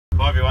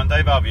everyone,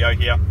 Dave RVO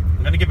here.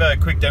 I'm going to give a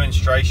quick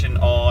demonstration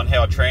on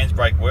how a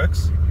Transbrake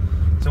works.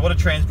 So what a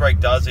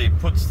Transbrake does, it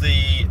puts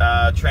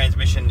the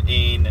transmission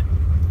in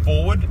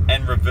forward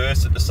and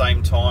reverse at the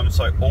same time,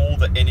 so all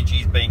the energy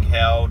is being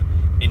held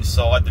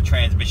inside the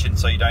transmission,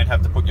 so you don't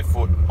have to put your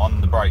foot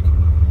on the brake.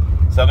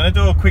 So I'm going to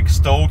do a quick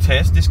stall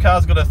test. This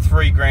car's got a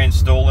 3 grand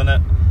stall in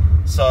it,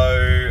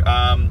 so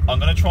I'm going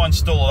to try and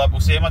stall it up.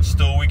 We'll see how much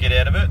stall we get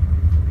out of it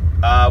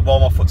while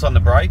my foot's on the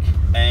brake,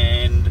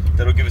 and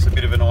that'll give us a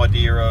bit of an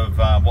idea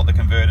of what the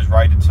converter's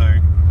rated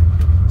to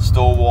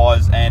stall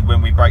wise and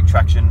when we break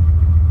traction,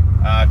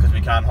 because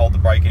we can't hold the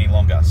brake any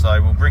longer. So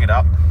we'll bring it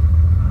up.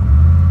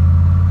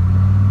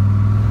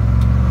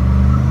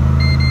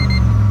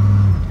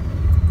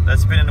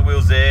 That's spinning the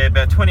wheels there,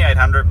 about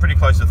 2800, pretty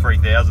close to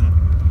 3000.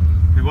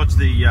 We watch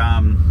the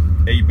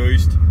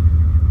e-boost.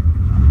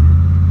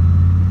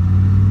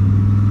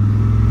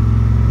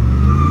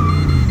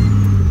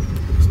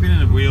 Spinning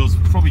the wheels,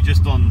 probably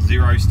just on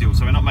 0 still,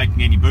 so we're not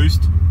making any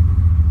boost.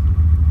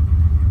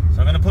 So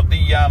I'm going to put the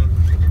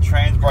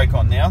Transbrake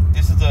on now.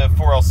 This is a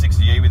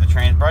 4L60E with the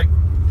Transbrake.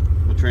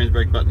 The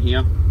Transbrake button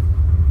here.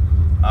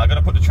 I'm going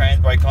to put the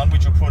Transbrake on,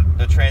 which will put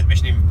the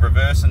transmission in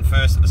reverse and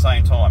first at the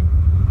same time.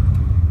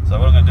 So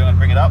what I'm going to do is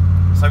bring it up.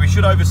 So we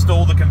should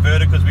overstall the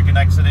converter because we can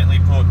accidentally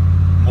put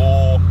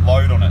more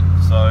load on it.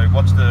 So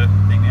watch the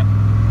thing now.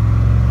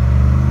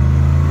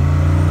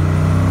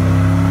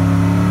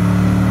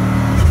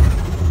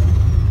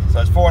 So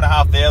it's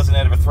 4,500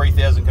 out of a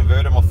 3,000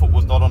 converter. My foot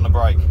was not on the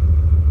brake.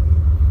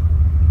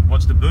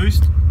 Watch the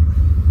boost.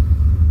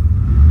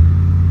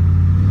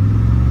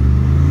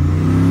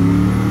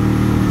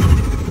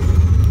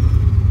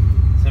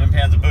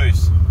 £7 of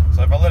boost.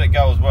 So if I let it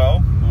go as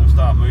well, we'll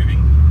start moving.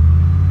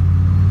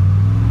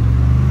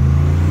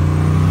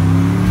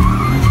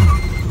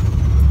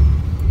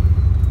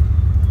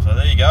 So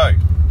there you go.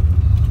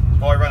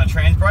 I run a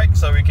Transbrake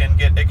so we can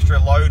get extra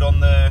load on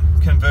the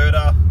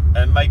converter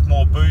and make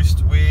more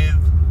boost with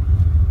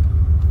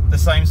the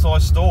same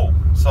size stall,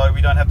 so we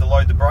don't have to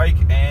load the brake,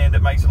 and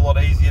it makes it a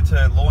lot easier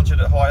to launch it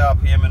at high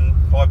RPM and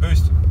high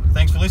boost.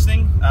 Thanks for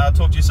listening.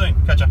 Talk to you soon.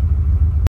 Catch ya.